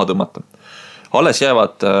sellega maha tõmmata. Alles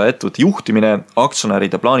jäävad ettevõtte juhtimine,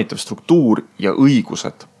 aktsionäride plaanitav struktuur ja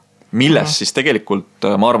õigused, milles siis tegelikult,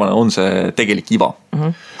 ma arvan, on see tegelik iva.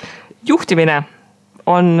 Juhtimine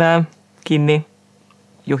on kinni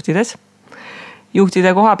juhtides.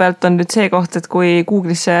 Juhtide koha pealt on nüüd see koht, et kui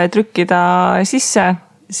Google'isse trükkida sisse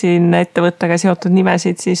siin ettevõttega seotud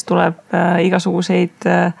nimesid, siis tuleb igasuguseid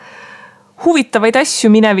huvitavaid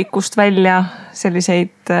asju minevikust välja,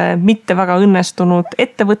 selliseid mitte väga õnnestunud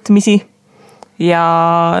ettevõtmisi.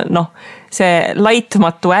 Ja see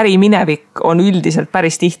laitmatu äriminevik on üldiselt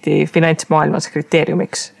päris tihti finantsmaailmas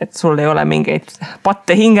kriteeriumiks, et sul ei ole mingeid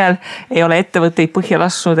patte hingel, ei ole ettevõtteid põhja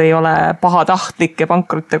lasnud, ei ole pahatahtlikke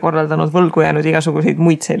pankrotte korraldanud, võlgu jäänud igasuguseid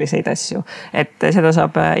muid selliseid asju. Et seda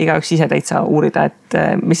saab igaüks ise täitsa uurida,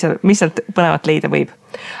 et mis sealt põnevat leida võib.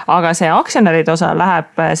 Aga see aktsionäride osa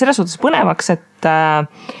läheb selles suhtes põnevaks, et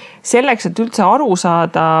selleks, et üldse aru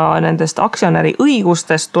saada nendest aktsionäri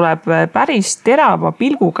õigustest, tuleb päris terava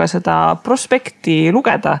pilguga seda prospekti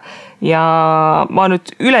lugeda. Ja ma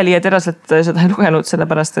nüüd üleliia teraselt seda ei lugenud,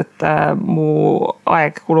 sellepärast et mu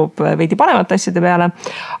aeg kulub veidi paremate asjade peale.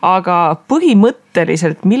 Aga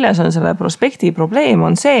põhimõtteliselt, milles on selle prospekti probleem,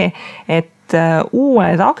 on see, et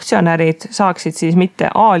uued aktsionärid saaksid siis mitte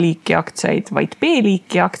A-liiki aktsiaid, vaid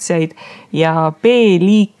B-liiki aktsiaid ja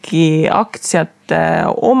B-liiki aktsiate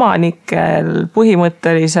omanikel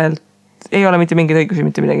põhimõtteliselt ei ole mitte mingeid õigusi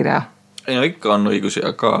mitte midagi teha. Ei no ikka on õigusi,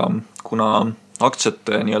 aga kuna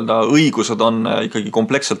aktsiate nii-öelda õigused on ikkagi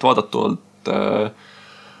kompleksselt vaadatult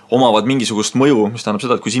omavad mingisugust mõju, mis tähendab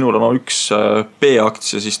seda, et kui sinul on üks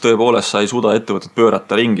B-aktsia, siis tõepoolest sa ei suuda ettevõtet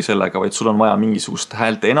pöörata ringi sellega, vaid sul on vaja mingisugust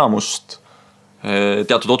häälte enamust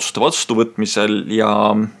teatud otsuste vastuvõtmisel ja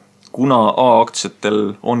kuna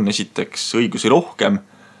A-aktsiatel on esiteks õigusi rohkem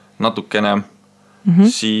natukene,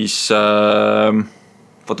 siis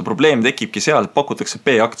vaata probleem tekibki seal, et pakutakse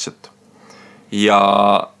B-aktsiat ja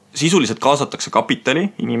sisuliselt kaasatakse kapitali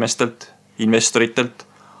inimestelt, investoritelt,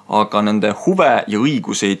 aga nende huve ja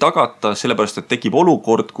õigusi ei tagata, sellepärast et tekib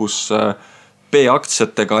olukord, kus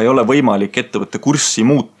B-aktsiatega ei ole võimalik ettevõtte kurssi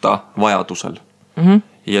muuta vajadusel.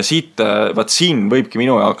 Ja siin võibki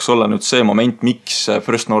minu jaoks olla nüüd see moment, miks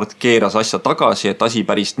First North keeras asja tagasi, et asi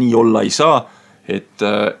päris nii olla ei saa, et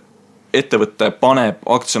ettevõtte paneb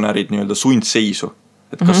aktsionärid nii-öelda sundseisu.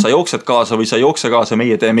 Et kas sa jooksed kaasa või sa ei jookse kaasa,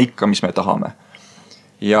 meie teeme ikka, mis me tahame.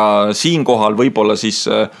 Ja siinkohal võib-olla siis,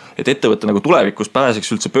 et ettevõtte nagu tulevikus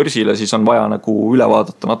pääseks üldse börsile, siis on vaja nagu üle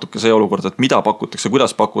vaadata natuke see olukord, et mida pakutakse,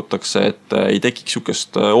 kuidas pakutakse, et ei tekiks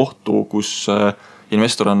sükest ohtu, kus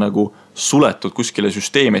investor on nagu suletud kuskile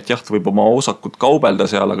süsteemi, et jah, võib oma osakut kaubelda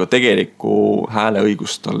seal, aga tegeliku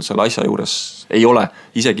hääleõigust tal selle asja juures ei ole.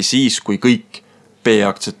 Isegi siis, kui kõik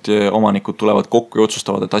B-aktsiate omanikud tulevad kokku ja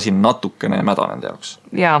otsustavad, et asi natukene mäda nende jaoks.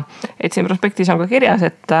 Ja, et siin prospektis on ka kirjas,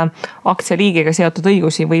 et aktsialiigiga seotud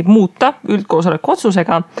õigusi võib muuta üldkoosoleku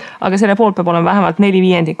otsusega, aga selle poolt peab olema vähemalt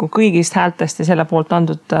 4/5 kõigist häältest ja selle poolt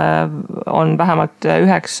andud on vähemalt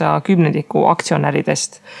 9/10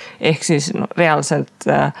 aktsionäridest. Ehk siis reaalselt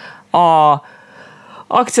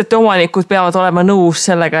aktsiate omanikud peavad olema nõus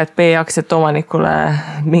sellega, et B-aktsiate omanikule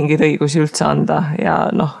mingeid õigusi üldse anda ja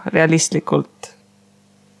realistlikult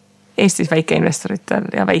Eestis väikeinvestoritel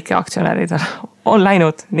ja väikeaktsionäridel on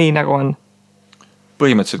läinud nii, nagu on.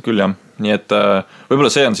 Põhimõtteliselt küll, jah. Nii et võib-olla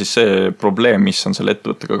see on siis see probleem, mis on selle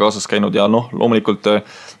ettevõttega kaasas käinud ja loomulikult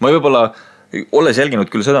ma võib-olla olles jälginud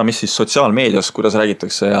küll seda, mis siis sotsiaalmeedias, kuidas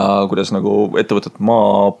räägitakse ja kuidas nagu ettevõtet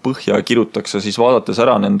maa põhja kirutakse, siis vaadates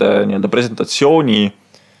ära nende nii-öelda presentatsiooni,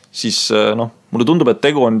 siis mulle tundub, et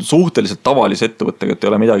tegu on suhteliselt tavalise ettevõttega, et ei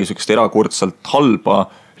ole midagi sellist erakordselt halba,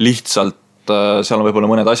 lihtsalt seal on võib-olla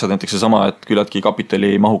mõned asjad, näiteks seesama, et küllaltki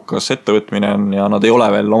kapitali mahukas ettevõtmine on ja nad ei ole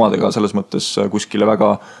veel omadega selles mõttes kuskile väga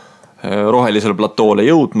rohelisele platoole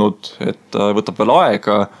jõudnud, et võtab veel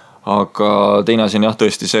aega, aga teine asi on jah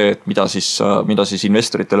tõesti see, et mida siis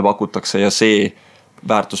investoritele pakutakse ja see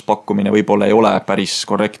väärtuspakkumine võib-olla ei ole päris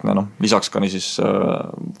korrektne. Lisaks ka nii siis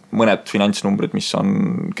mõned finantsnumbrid, mis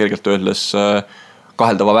on kergelt öeldes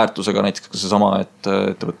kaheldava väärtusega, näiteks ka seesama, et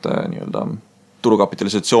ettevõtte nii-öelda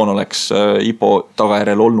turukapitalisatsioon oleks IPO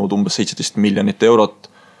tagajärjel olnud umbes 17 miljonit eurot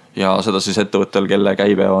ja seda siis ettevõttel, kelle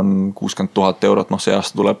käive on 60 000 eurot, see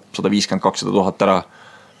aasta tuleb 150-200 000 ära.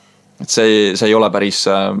 Et see ei ole päris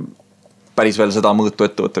veel seda mõõtu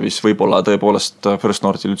ettevõtte, mis võib-olla tõepoolest First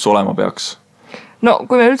Northil üldse olema peaks. No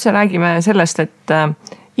kui me üldse räägime sellest, et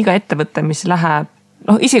iga ettevõte, mis läheb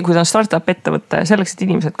isegi kui ta on startup ettevõte, selleks, et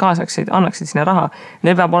inimesed kaasaksid, annaksid sinna raha,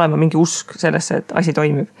 neil peab olema mingi usk sellesse, et asi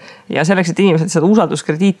toimib. Ja selleks, et inimesed seda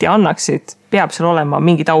usalduskrediiti annaksid, peab seal olema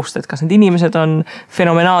mingi taust, et kas need inimesed on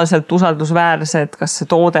fenomenaalselt usaldusväärsed, kas see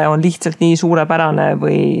toode on lihtsalt nii suurepärane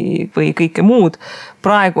või kõike muud.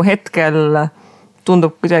 Praegu hetkel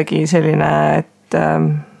tundub kuidagi selline, et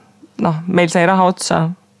meil sai raha otsa,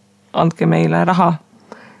 andke meile raha.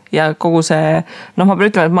 ja kogu see, noh, ma pean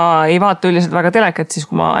ütlema, et ma ei vaata üldiselt väga telekat, siis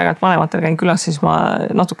kui ma aeg-ajalt vanematel käin külas, siis ma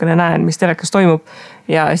natukene näen, mis telekas toimub.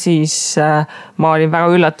 Ja siis ma olin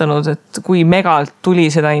väga üllatunud, et kui megalt tuli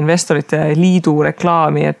seda investorite liidu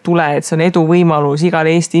reklaami, et tule, et see on eduvõimalus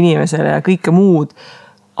igale Eesti inimesele ja kõike muud.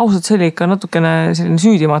 Ausalt, see oli ikka natukene selline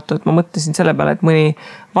süüdimatu, et ma mõtlesin selle peale, et mõni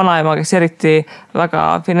vanaema, kes eriti väga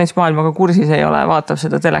finantsmaailmaga kursis ei ole, vaatab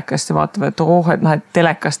seda telekast ja vaatab, et et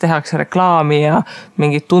telekas tehakse reklaami ja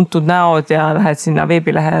mingid tuntud näod ja lähed sinna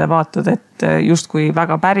veebilehele vaatad, et justkui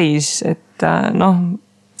väga päris, et noh,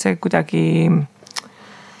 see kuidagi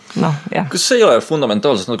jah. Kas see ei ole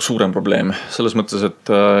fundamentaalselt nagu suurem probleem? Selles mõttes, et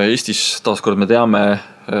Eestis taaskord me teame,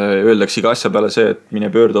 öeldakse iga asja peale see, et mine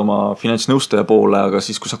pöörda oma finantsnõustaja poole, aga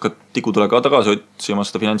siis kui sa hakkad tikutule ka tagasi otsima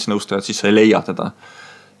seda finantsnõustajat, siis sa ei leia teda.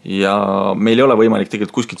 Ja meil ei ole võimalik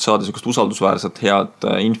tegelikult kuskilt saada sellist usaldusväärset head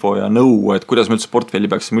info ja nõu, et kuidas me üldse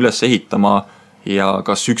portfelli peaksime üles ehitama ja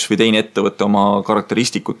kas üks või teine ettevõtte oma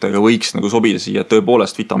karakteristikutega võiks nagu sobida siia.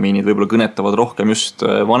 Tõepoolest vitamiinid võib-olla kõnetavad rohkem just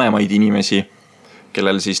vanemaid inimesi,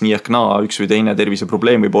 kellel siis nii ehk naa üks või teine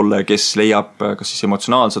terviseprobleem võib olla, kes leiab kas siis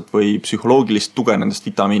emotsionaalselt või psühholoogilist tuge nendest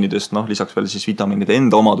vitamiinidest, lisaks veel siis vitamiinide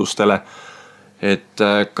enda omadustele. Et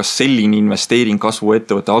kas selline investeering kasvu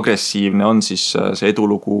ettevõtte agressiivne on, siis see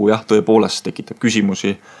edulugu jah, tõepoolest tekitab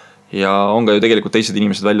küsimusi. Ja on ka ju tegelikult teised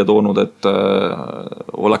inimesed välja toonud, et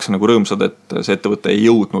ollakse nagu rõõmsad, et see ettevõte ei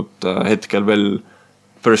jõudnud hetkel veel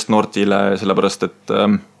First Northile, sellepärast et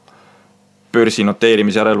börsi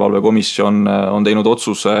noteerimisjärelevalve komisjon on teinud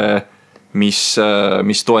otsuse,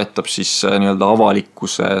 mis toetab siis nii-öelda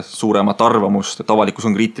avalikkuse suuremat arvamust, et avalikkus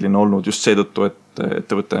on kriitiline olnud just seetõttu, et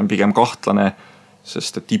ettevõte on pigem kahtlane,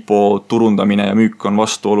 sest et IPO turundamine ja müük on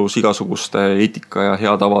vastuolus igasuguste eetika ja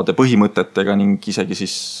hea tavade põhimõtetega ning isegi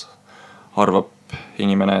siis arvab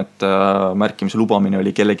inimene, et märkimise lubamine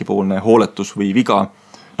oli kellegipoolne hooletus või viga.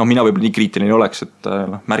 Mina võib-olla nii kriitiline oleks, et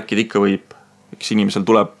märkida ikka võib, eks inimesel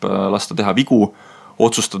tuleb lasta teha vigu,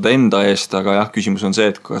 otsustada enda eest, aga jah, küsimus on see,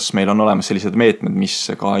 et kas meil on olemas sellised meetmed, mis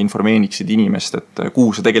ka informeeriksid inimest, et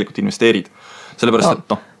kuhu sa tegelikult investeerid. Sellepärast,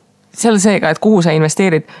 et seal see ka, et kuhu sa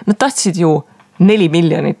investeerid. Nad tahtsid ju 4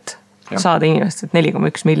 miljonit saada inimestelt,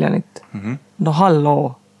 4,1 miljonit.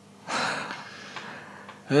 Halloo.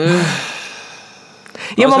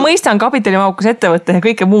 Ja ma mõistan kapitalimahukas ettevõtte ja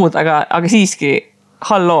kõike muud, aga siiski,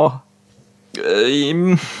 halloo.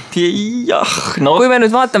 Jah, Kui me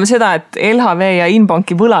nüüd vaatame seda, et LHV ja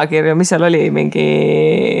Inbanki võlakirju, mis seal oli mingi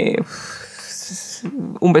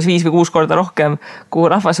umbes 5 või 6 korda rohkem, kuhu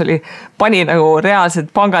rahvas pani nagu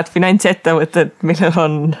reaalsed pangad, finantsettevõtted, millel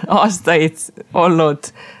on aastaid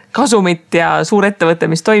olnud kasumit ja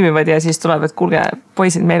suurettevõte, mis toimivad ja siis tuleb, et kuulge,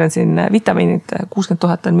 poisid, meil on siin vitamiinid, 60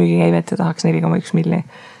 000 on müügikäivet ja tahaks 4,1 milli.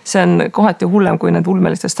 See on kohati hullem kui need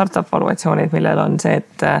ulmeliste startup valuatsioonid, millel on see,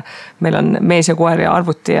 et meil on mees ja koer ja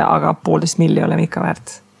arvuti, aga 1,5 milli oleme ikka väärt.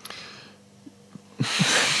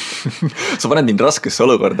 Sa paned mind raskesse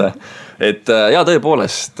olukorda, et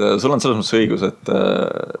tõepoolest, sul on selles mõttes õigus, et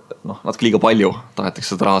natuke liiga palju tahetakse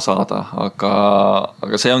seda raha saada,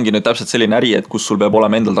 aga see ongi nüüd täpselt selline äri, et kus sul peab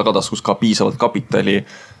olema endal tagataskus ka piisavalt kapitali,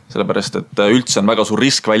 sellepärast, et üldse on väga suur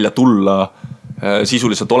risk välja tulla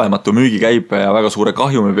sisuliselt olematu müügikäibe ja väga suure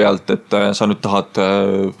kahjumi pealt, et sa nüüd tahad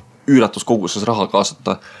üüratus koguses raha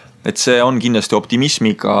kaasata. Et see on kindlasti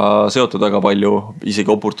optimismiga seotud väga palju, isegi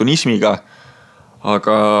oportunismiga,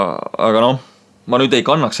 aga ma nüüd ei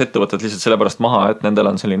kannaks ettevõtet lihtsalt sellepärast maha, et nendel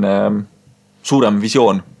on selline suurem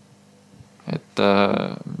visioon. Et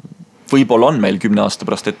võib-olla on meil 10 aasta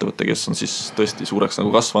pärast ettevõte, kes on siis tõesti suureks nagu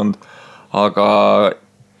kasvanud, aga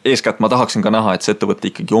eeskätt ma tahaksin ka näha, et see ettevõte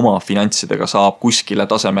ikkagi oma finantsidega saab kuskile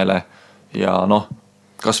tasemele ja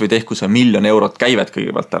kas või tehku see 1 miljon eurot käivet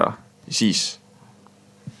kõigepealt ära, siis.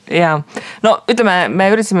 Ja, ütleme, me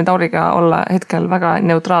üritasime Tauriga olla hetkel väga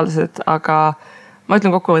neutraalsed, aga ma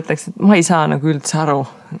ütlen kokkuvõtteks, et ma ei saa nagu üldse aru.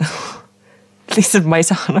 Lihtsalt ma ei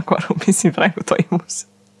saa nagu aru, mis siin praegu toimus.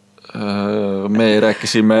 Me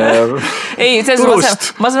rääkisime ei,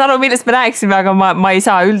 turust. Ma saan aru, millest me rääkisime, aga ma ei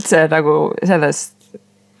saa üldse nagu sellest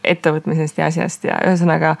ettevõtmisest ja asjast ja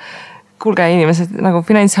ühesõnaga kuulge inimesed nagu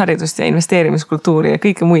finantsharidust ja investeerimiskultuuri ja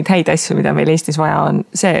kõiki muid häid asju, mida meil Eestis vaja on.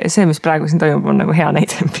 See, mis praegu siin toimub, on nagu hea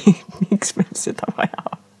näide, miks meil seda vaja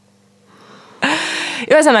on.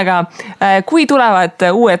 Ühesõnaga, kui tulevad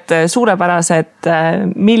uued suurepärased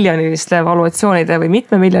miljoniliste valuatsioonide või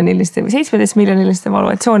mitmemiljoniliste või 17 miljoniliste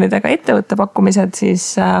valuatsioonidega ettevõtte pakkumised,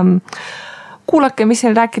 siis kuulake, mis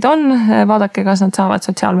seal rääkida on, vaadake, kas nad saavad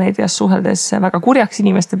sotsiaalmeedias suheldes väga kurjaks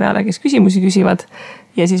inimeste peale, kes küsimusi küsivad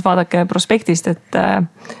ja siis vaadake prospektist, et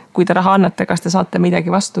kui te raha annate, kas te saate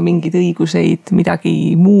midagi vastu, mingeid õiguseid,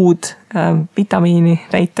 midagi muud, vitamiini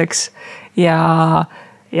näiteks ja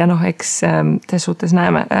noh, eks selles suhtes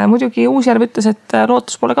näeme. Muidugi Uusjärv ütles, et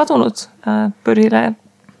lootus pole kadunud, börsile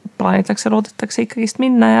plaanitakse, loodetakse ikkagist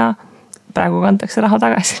minna ja praegu kantakse raha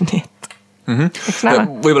tagasi, nii et eks näeme.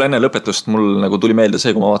 Võib-olla enne lõpetust mul nagu tuli meelde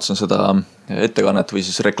see, kui ma vaatasin seda ettekannet või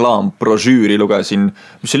siis reklaambrožüüri lugesin,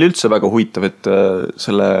 mis oli üldse väga huvitav, et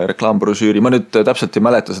selle reklaambrožüüri, ma nüüd täpselt ei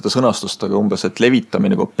mäleta seda sõnastust, aga umbes, et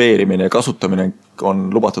levitamine, kopeerimine ja kasutamine on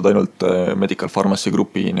lubatud ainult Medical Pharmacy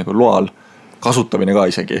Grupi nagu loal, kasutamine ka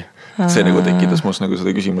isegi. See nagu tekitas must nagu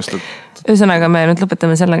seda küsimust. Ühesõnaga me nüüd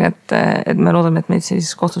lõpetame sellega, et me loodame, et meid siis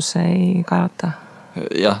kohtusse ei kaevata.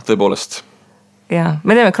 Jah, tõepoolest. Ja,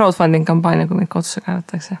 me teeme crowdfunding kampaania, kui meid kohtusse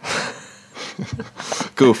kaevatakse.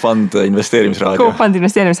 GoFund investeerimisraadio. GoFund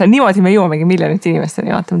investeerimisraadio. Niimoodi me jõuamegi miljonit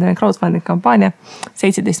inimesteni. Vaatame, teeme crowdfunding kampaania,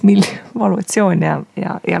 17 miljonit valuatsioon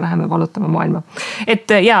ja läheme valutama maailma.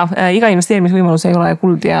 Et iga investeerimisvõimalus ei ole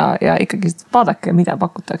kuld ja ikkagi vaadake, mida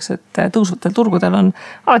pakutakse. Et tõusvatel turgudel on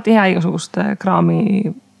alati hea igasugust kraami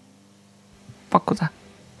pakkuda.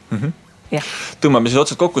 Yeah. Tõmbame siis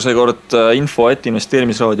otsad kokku seekord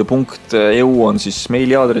info@investeerimisraadio.eu on siis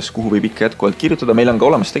meiliaadress, kuhu võib ikka jätkuvalt kirjutada. Meil on ka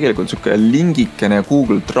olemas tegelikult selline lingikene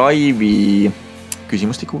Google Drive'i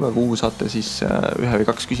küsimustikuga, kuhu saate siis 1 või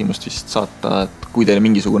 2 küsimust vist saata, kui teile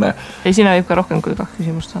mingisugune... Ja sinna võib ka rohkem kui 2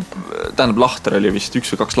 küsimust saata. Tähendab, lahter oli vist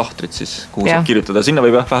 1 või 2 lahtrit siis, kuhu saab kirjutada. Sinna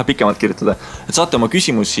võib vähe pikemalt kirjutada. Et saate oma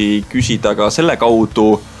küsimusi küsida ka selle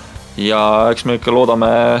kaudu ja eks me ikka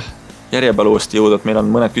loodame... järjepeale uuesti jõuda, et meil on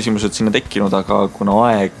mõned küsimused sinna tekkinud, aga kuna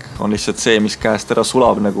aeg on lihtsalt see, mis käest ära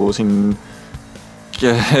sulab nagu siin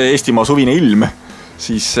Eestimaa suvine ilm,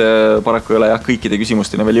 siis paraku ei ole kõikide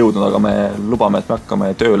küsimusteni veel jõudnud, aga me lubame, et me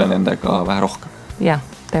hakkame tööle nendega vähe rohkem. Jah,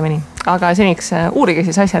 teeme nii. Aga seniks uurige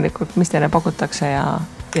siis asjalikult, mis teile pakutakse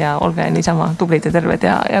ja olge niisama tublid ja terved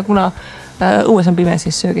ja kuna õues on pime,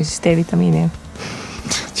 siis sööge siis D-vitamiini.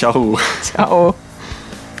 Tšau! Tšau!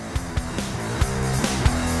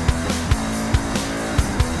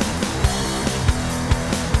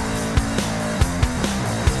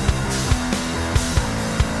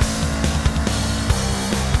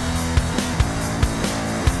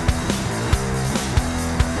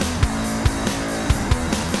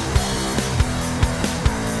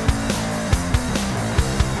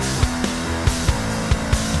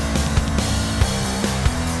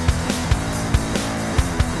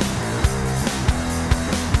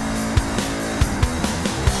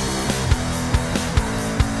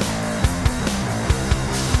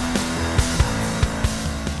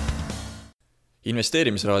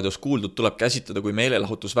 Investeerimisraadios kuuldud tuleb käsitleda kui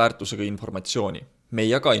meelelahutusväärtusega informatsiooni. Me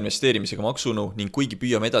ei jaga investeerimisega maksunõu ning kuigi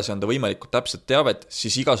püüame edasi anda võimalikult täpset teavet,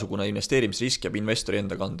 siis igasugune investeerimisrisk jääb investori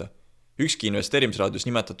enda kanda. Ükski investeerimisraadios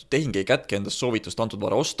nimetatud tehing ei kätke endast soovitust antud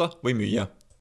vara osta või müüa.